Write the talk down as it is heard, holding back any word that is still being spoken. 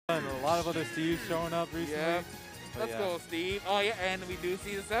lot of other Steves showing up recently. Yep. But Let's go, Steve. Oh, yeah, and we do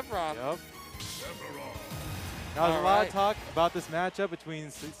see the Sephiroth. Yep. Now, there's a lot of talk about this matchup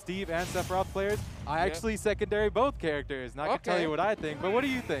between Steve and Sephiroth players. I actually secondary both characters. Not going to tell you what I think, but what do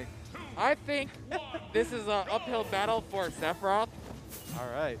you think? I think this is an uphill battle for Sephiroth. All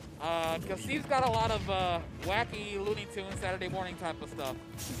right. Because Steve's got a lot of wacky Looney Tunes Saturday morning type of stuff.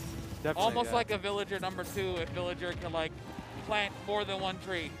 Definitely, almost like a Villager #2 if Villager could like plant more than one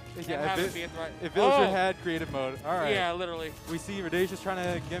tree and have it be right. If Villager had creative mode. All right. Yeah, literally. We see Redacious trying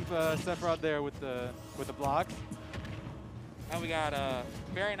to gimp Sephiroth there with the blocks. And we got a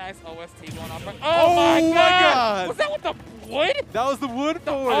very nice OST going on. Oh my God! Was that with the wood? That was the wood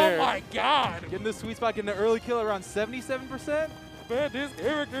forward. Oh my God! Getting the sweet spot, getting an early kill around 77%. Man, this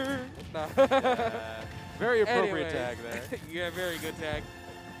character. Nah. Very appropriate tag there. Yeah, very good tag.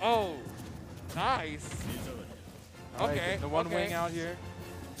 Oh, nice. Okay. The one wing out here.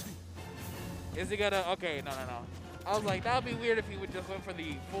 Is he gonna? Okay, no. I was like, that would be weird if he would just went for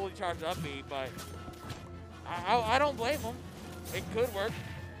the fully charged up B, but I don't blame him. It could work.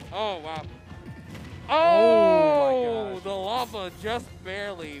 Oh, wow. Oh, the lava just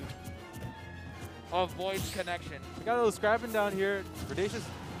barely avoids connection. We got a little scrapping down here. Redacious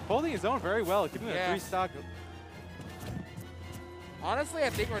holding his own very well, keeping it a 3 stock. Honestly, I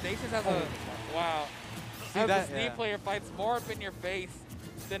think Redacious has a wow. As a Steve player fights more up in your face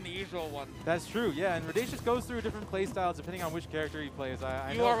than the usual one. That's true, yeah. And Redacious goes through different play styles depending on which character he plays.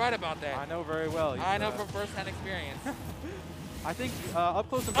 You are right about that. I know very well. I know from first-hand experience. I think up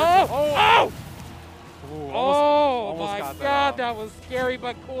close and personal. Oh my God, that was scary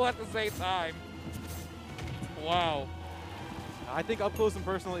but cool at the same time. Wow. I think up close and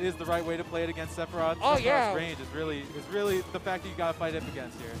personal is the right way to play it against Sephiroth. Oh, Sephiroth's range is really the fact that you gotta fight up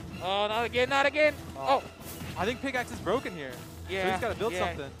against here. Oh, not again, not again. Oh. I think Pickaxe is broken here. Yeah. So he's gotta build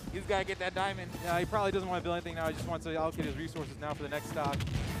something. He's gotta get that diamond. Yeah, he probably doesn't want to build anything now. He just wants to allocate his resources now for the next stock.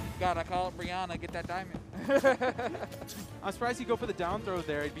 God, I call it Brianna, get that diamond. I'm surprised he'd go for the down throw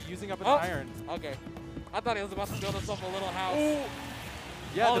there. He'd be using up an iron. Okay. I thought he was about to build himself a little house. Ooh.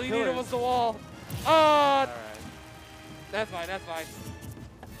 Yeah, all he needed was the wall. Oh, all right. That's fine, that's fine.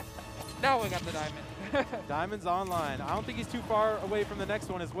 Now we got the diamond. Diamond's online. I don't think he's too far away from the next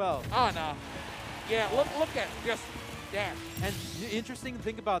one as well. Oh, no. Yeah, look at just that. And interesting to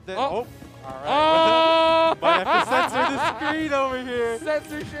think about that. Oh. All right. Oh! Might have to censor the screen over here.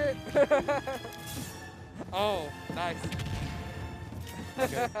 Censor shit. Oh, nice.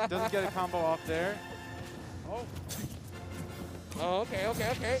 Okay. Doesn't get a combo off there. Oh. Oh, okay.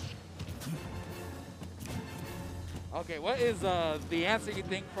 Okay, what is the answer you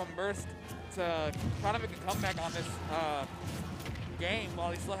think from Burst to try to make a comeback on this game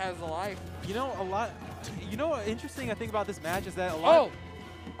while he still has a life? You know, what interesting I think about this match is that a lot. Oh!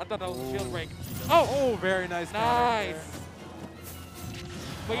 I thought that was a shield break. Oh, very nice. Nice.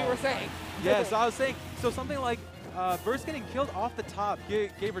 What you were saying? Yeah, so I was saying, something like Burst getting killed off the top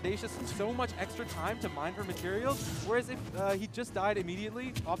gave Redacious so much extra time to mine for materials, whereas if he just died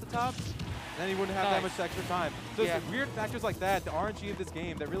immediately off the top, then he wouldn't have that much extra time. So it's weird factors like that, the RNG of this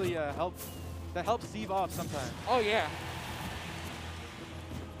game, that really helps Steve off sometimes. Oh, yeah.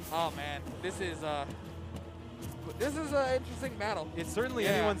 Oh, man. This is an interesting battle. It's certainly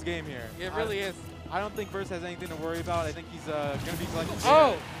anyone's game here. It really is. I don't think Burst has anything to worry about. I think he's going to be collecting.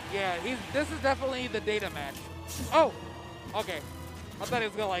 Oh, yeah. This is definitely the data match. Oh, okay. I thought he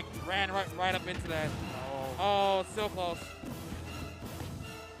was going to, ran right up into that. Oh, so close.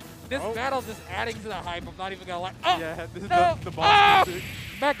 This battle's just adding to the hype. I'm not even going to lie. Oh, yeah, this is no. the boss music.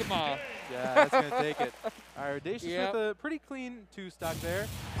 Magma. Yeah, that's going to take it. All right, Redacious with a pretty clean 2-stock there.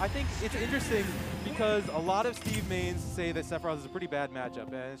 I think it's interesting because a lot of Steve mains say that Sephiroth is a pretty bad matchup.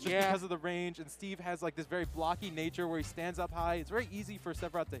 And it's just because of the range. And Steve has this very blocky nature where he stands up high. It's very easy for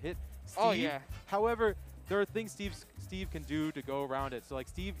Sephiroth to hit Steve. Oh, yeah. However, there are things Steve can do to go around it. So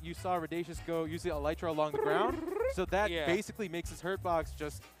Steve, you saw Redacious go using Elytra along the ground. So that basically makes his hurt box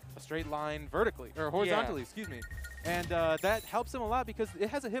just a straight line vertically, or horizontally, excuse me. And that helps him a lot because it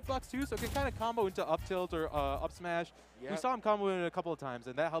has a hitbox too, so it can kind of combo into up tilt or up smash. We saw him combo it a couple of times,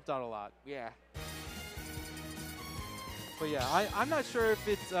 and that helped out a lot. Yeah. But yeah, I'm not sure if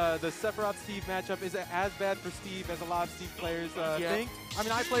it's the Sephiroth-Steve matchup is as bad for Steve as a lot of Steve players think. I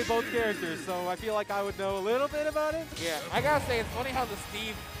mean, I play both characters, so I feel like I would know a little bit about it. Yeah, I gotta say, it's funny how the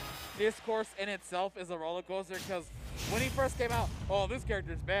Steve discourse in itself is a roller coaster because when he first came out, oh, this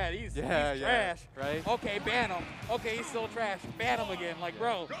character's bad. He's trash. Right? Okay, ban him. Okay, he's still trash. Ban him again. Like,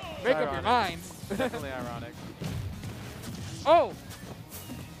 bro, make up your mind. Definitely ironic. Oh!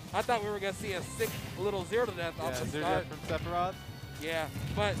 I thought we were going to see a sick little 0 to death off the start. From Sephiroth. Yeah,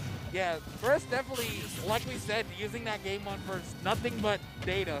 but yeah, Burst definitely, like we said, using that game one for nothing but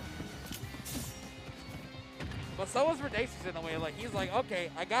data. But so was Redacious in a way. Like, he's like, okay,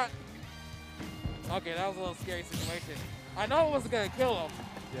 okay, that was a little scary situation. I know it wasn't going to kill him,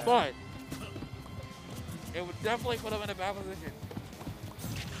 but it would definitely put him in a bad position.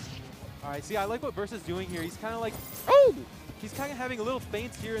 All right, see, I like what Burst is doing here. He's kind of like, he's kind of having a little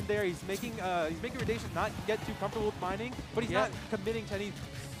feints here and there. He's making Redacious not get too comfortable with mining, but he's not committing to any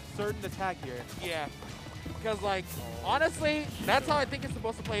certain attack here. Yeah, because like, honestly, that's how I think it's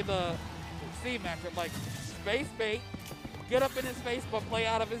supposed to play the Steve matchup. Like, space bait, get up in his face, but play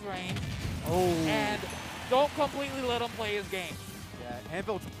out of his range. And don't completely let him play his game. Yeah,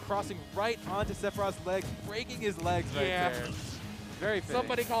 Anvil crossing right onto Sephiroth's legs, breaking his legs right there. Very fitting.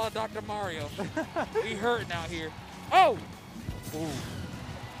 Somebody call it Dr. Mario. We hurting out here. Oh! Ooh.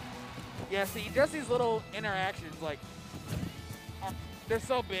 Yeah, see, just these little interactions, like, they're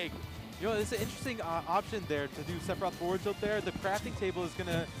so big. You know, it's an interesting option there to do Sephiroth forward tilt there. The crafting table is going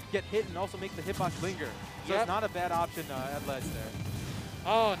to get hit and also make the hitbox linger. So it's not a bad option at ledge there.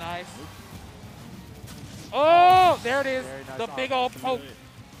 Oh, nice. Oh, there it is. Nice the big old poke.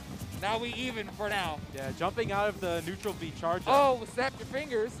 Now we even for now. Yeah, jumping out of the neutral B charge. Oh, snap your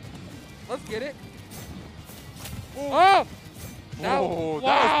fingers. Let's get it. Ooh. Oh!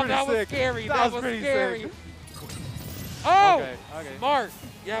 Wow, that was scary. That was scary. Oh! Okay. Smart.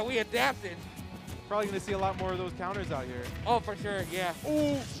 Yeah, we adapted. Probably going to see a lot more of those counters out here. Oh, for sure, yeah.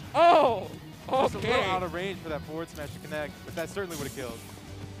 Ooh! Oh! Okay. Just a little out of range for that forward smash to connect, but that certainly would have killed.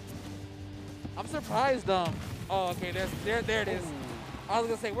 I'm surprised, Oh, okay, there it is. Ooh. I was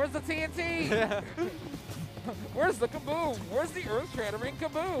going to say, where's the TNT? Yeah. Where's the kaboom? Where's the earth-shattering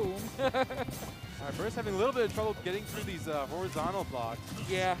kaboom? All right, Burst having a little bit of trouble getting through these horizontal blocks.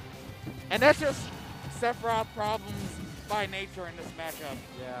 Yeah. And that's just Sephiroth problems by nature in this matchup.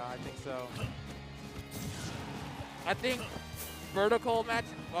 Yeah, I think so. I think vertical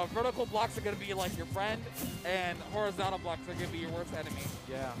blocks are going to be like your friend, and horizontal blocks are going to be your worst enemy.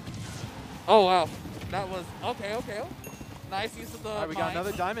 Yeah. Oh, wow. That was, okay. Nice use of the All right, we got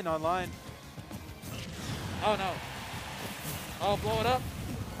another diamond online. Oh, no. Oh, blow it up?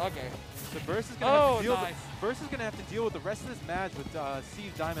 Okay. So Burst is going to have to deal nice. Burst is going to have to deal with the rest of this match with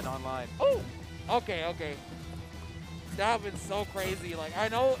Steve's diamond online. Oh, okay. That would have been so crazy. Like, I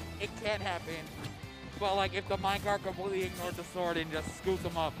know it can't happen, but like if the minecart completely ignored the sword and just scooped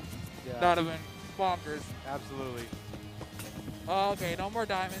them up, that would have been bonkers. Absolutely. Oh, okay, no more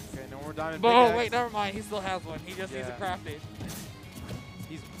diamonds. Okay, no more diamonds. Oh, wait, never mind. He still has one. He just needs to craft it.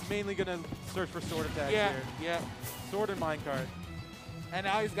 He's mainly going to search for sword attacks here. Yeah. Sword and minecart. And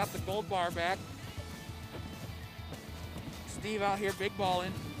now he's got the gold bar back. Steve out here big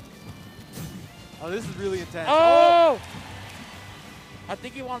balling. Oh, this is really intense. Oh! I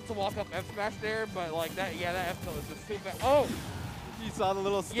think he wants to walk up F smash there, but like that, that F tilt is just too bad. Oh! You saw the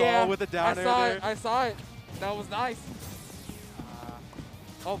little stall with the down air there? I saw it. That was nice.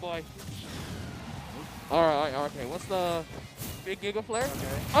 Oh boy. Alright, okay. What's the big Giga Flare?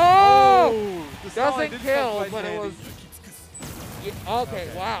 Okay. Oh! Doesn't kill, but it was. Yeah, okay,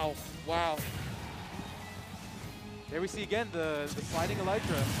 wow. There we see again the sliding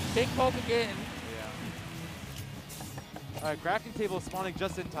Elytra. Big poke again. Yeah. Alright, crafting table spawning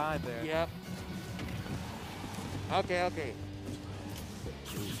just in time there. Yep. Okay.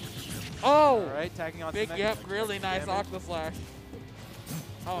 Oh! Alright, tagging on big, really nice Octa Slash.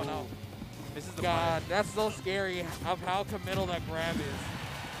 Oh no. This is the God, that's so scary of how committal that grab is.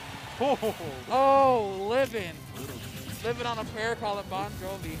 Oh, living on a prayer call at Bon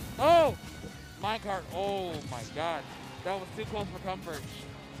Jovi. Oh! Minecart. Oh my God. That was too close for comfort.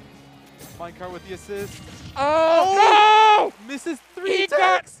 Minecart with the assist. Oh! No! Misses 3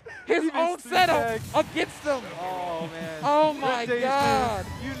 tags! Got his own setup tags against them. Oh man. Oh my God.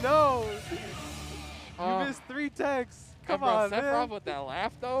 You know. You missed 3 tags. Come on, man. Sephiroth with that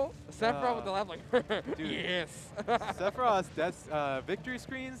laugh, though. Sephiroth with the laugh, like, dude, yes. Sephiroth's victory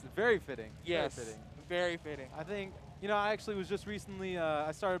screens, very fitting. Yes, very fitting. I think, I actually was just recently,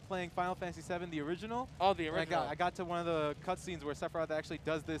 I started playing Final Fantasy VII, the original. Oh, the original. I got to one of the cutscenes where Sephiroth actually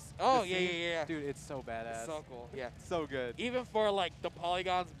does this. Oh, this yeah. Dude, it's so badass. It's so cool, yeah. So good. Even for, like, the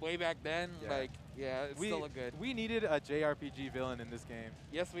polygons way back then, it still looked good. We needed a JRPG villain in this game.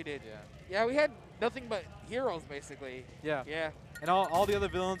 Yes, we did. Yeah, we had nothing but heroes, basically. Yeah. Yeah. And all the other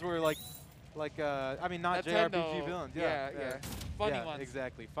villains were not Nintendo, JRPG villains. Yeah. Funny ones.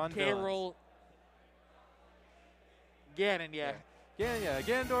 Exactly. Fun K-Rool. Ganon, yeah.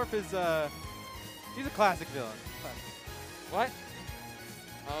 Ganondorf is, he's a classic villain. What?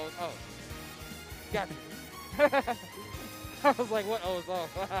 Oh. Got you. I was like, what? Oh, it's off.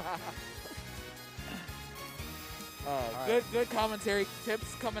 Good commentary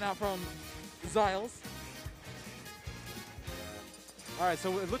tips coming out from Zyles. All right,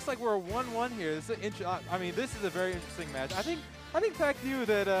 so it looks like we're 1-1 here. This is I mean, this is a very interesting match. I think Pac knew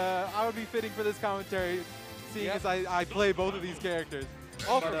that I would be fitting for this commentary, seeing as I play both of these characters.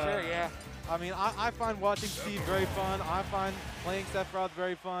 Oh, for sure, yeah. I mean, I find watching Steve very fun. I find playing Sephiroth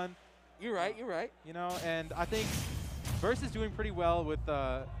very fun. You're right. You're right. You know, and I think Burst is doing pretty well with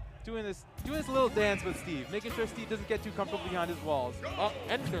doing this little dance with Steve, making sure Steve doesn't get too comfortable behind his walls. Oh,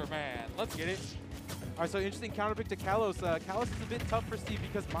 Enderman. Let's get it. All right, so interesting counter pick to Kalos. Kalos is a bit tough for Steve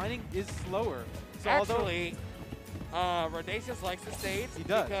because mining is slower. So actually, Redacious likes the stage. He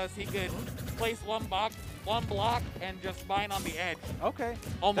does. Because he could place one block and just mine on the edge. Okay.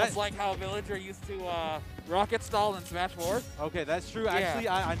 Almost like how Villager used to rocket stall in Smash 4. Okay, that's true. Yeah. Actually,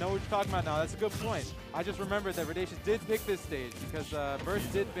 I know what you're talking about now. That's a good point. I just remembered that Redacious did pick this stage because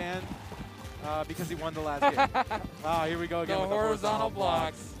Burst did ban because he won the last game. Ah, here we go again with the horizontal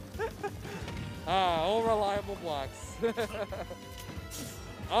blocks. All reliable blocks.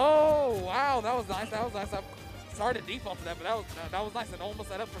 Oh, wow, that was nice. That was nice. I'm sorry to default to that, but that was nice. It almost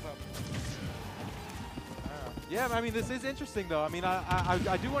set up for something. Yeah, I mean, this is interesting, though. I mean,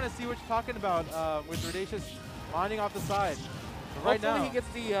 I do want to see what you're talking about with Redacious mining off the side. But right now, hopefully he gets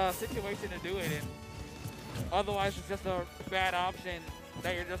the situation to do it, and otherwise it's just a bad option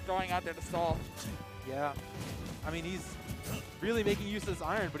that you're just throwing out there to stall. Yeah. I mean, he's really making use of this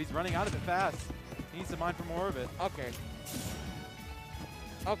iron, but he's running out of it fast. He needs to mine for more of it. Okay.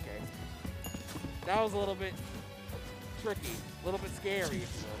 Okay. That was a little bit tricky, a little bit scary.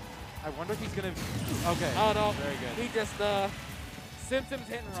 I wonder if he's going to... Okay. Oh, no. Very good. He just, Simpsons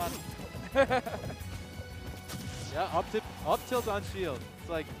hit and run. Yeah, up tilt on shield. It's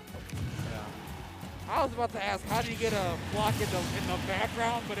like... Yeah. I was about to ask, how did you get a block in the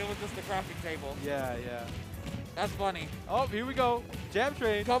background, but it was just the crafting table. Yeah, yeah. That's funny. Oh, here we go. Jam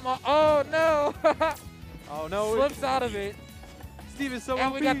train. Come on. Oh, no. Oh, no. Slips out of it. Steve is so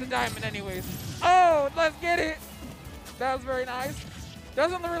And we got the diamond anyways. Oh, let's get it. That was very nice.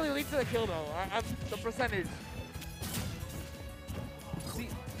 Doesn't really lead to the kill, though. The percentage. See,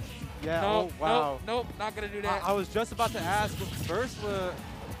 yeah, nope, oh, wow. Nope, not going to do that. I was just about to ask,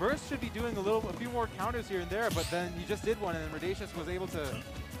 Burst should be doing a few more counters here and there, but then he just did one, and Redacious was able to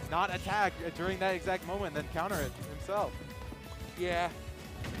not attack during that exact moment and then counter it himself. Yeah.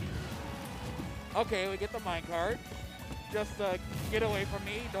 Okay, we get the minecart. Just get away from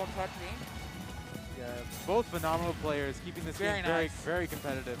me. Don't touch me. Yeah, both phenomenal players, keeping this game very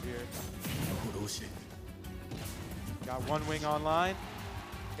competitive here. Got one wing online.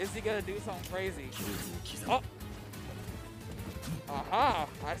 Is he gonna do something crazy? Oh! Aha!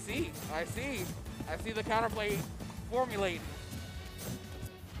 I see the counterplay formulating.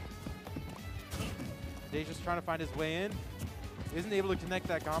 Dave's just trying to find his way in. Isn't able to connect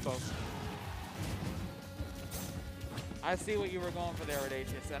that combo. I see what you were going for there,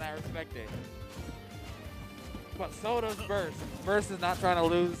 Redacious, and I respect it. But so does Burst. Burst is not trying to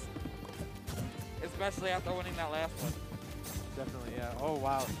lose, especially after winning that last one. Definitely, yeah. Oh,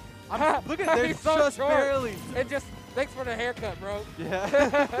 wow. Look at this, so just short. barely. It just, thanks for the haircut, bro.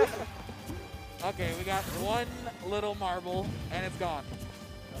 Yeah. Okay, we got one little marble, and it's gone.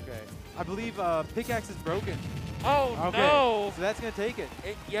 Okay. I believe pickaxe is broken. Oh, okay. No. So that's going to take it.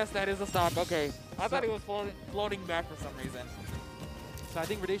 Yes, that is a stock. Okay. I thought he was floating back for some reason. So I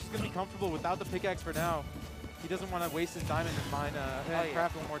think Redacious is going to be comfortable without the pickaxe for now. He doesn't want to waste his diamond and mine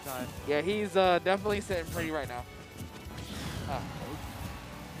craft one more time. Yeah, he's definitely sitting pretty right now.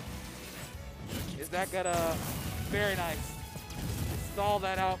 Is that gonna... Very nice. Stall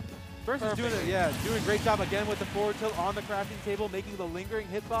that out. Burst is doing doing a great job again with the forward tilt on the crafting table, making the lingering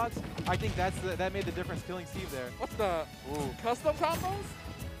hitbox. I think that made the difference, killing Steve there. What's the custom combos?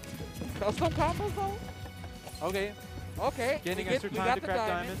 Custom combos though? Okay. Okay. Getting extra time to craft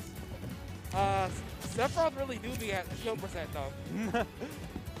diamonds. Sephiroth really do be at kill percent though.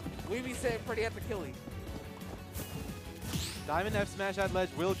 We be sitting pretty at the killie. Diamond F smash at ledge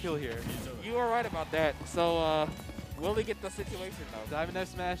will kill here. You are right about that. So will he get the situation though? Diamond F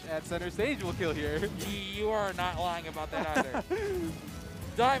smash at center stage will kill here. You are not lying about that either.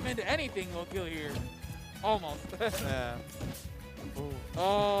 Diamond anything will kill here. Almost. Yeah. Ooh.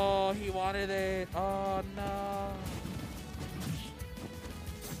 Oh, he wanted it. Oh no.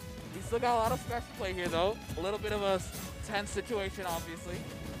 He still got a lot of special play here though. A little bit of a tense situation, obviously.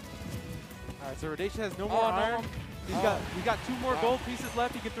 All right, so Redacious has no more iron. He's got two more gold pieces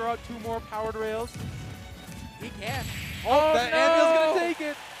left. He can throw out two more powered rails. He can. Oh, that anvil's gonna take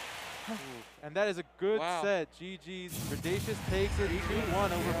it. And that is a good set. GG's. Redacious takes it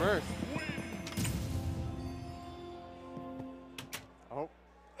 2-1 over Burst. Oh.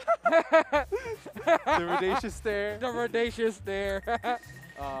 The Redacious stare. The Redacious stare.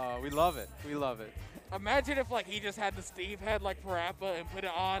 We love it. We love it. Imagine if like he just had the Steve head like Parappa and put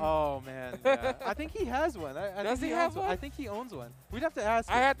it on. Oh man, yeah. I think he has one. Does he have one? I think he owns one. We'd have to ask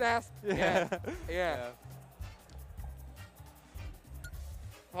him. I have to ask. Yeah. Yeah.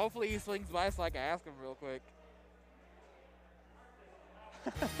 Hopefully he swings by so I can ask him real quick.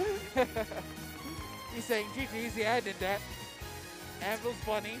 He's saying, GG's, yeah, I did that. Anvil's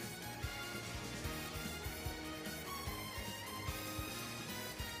funny.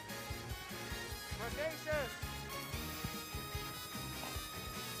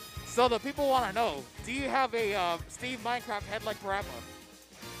 So the people want to know, do you have a Steve Minecraft head like Parappa?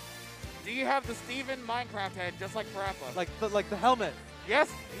 Do you have the Steven Minecraft head just like Parappa? Like the helmet. Yes,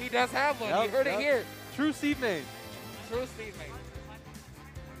 he does have one. You heard it here. True Steve mate. True Steve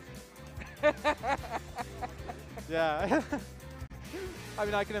mate. Yeah. I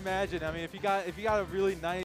mean, I can imagine. I mean, if you got a really nice